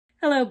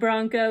Hello,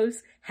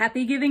 Broncos.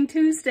 Happy Giving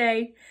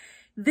Tuesday.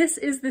 This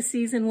is the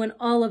season when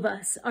all of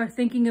us are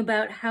thinking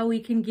about how we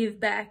can give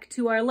back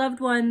to our loved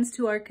ones,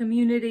 to our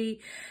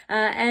community,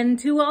 and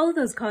to all of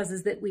those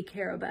causes that we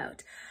care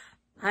about.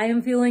 I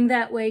am feeling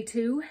that way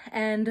too,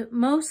 and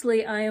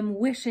mostly I am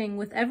wishing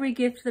with every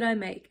gift that I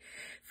make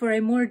for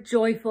a more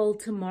joyful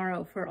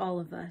tomorrow for all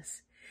of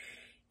us.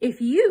 If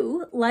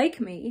you,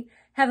 like me,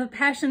 have a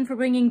passion for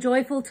bringing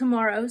joyful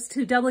tomorrows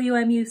to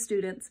WMU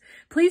students,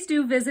 please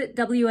do visit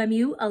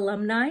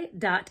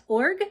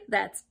WMUalumni.org.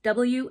 That's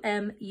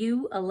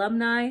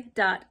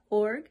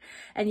WMUalumni.org.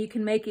 And you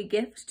can make a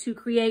gift to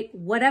create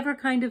whatever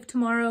kind of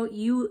tomorrow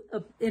you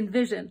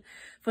envision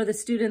for the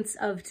students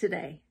of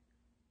today.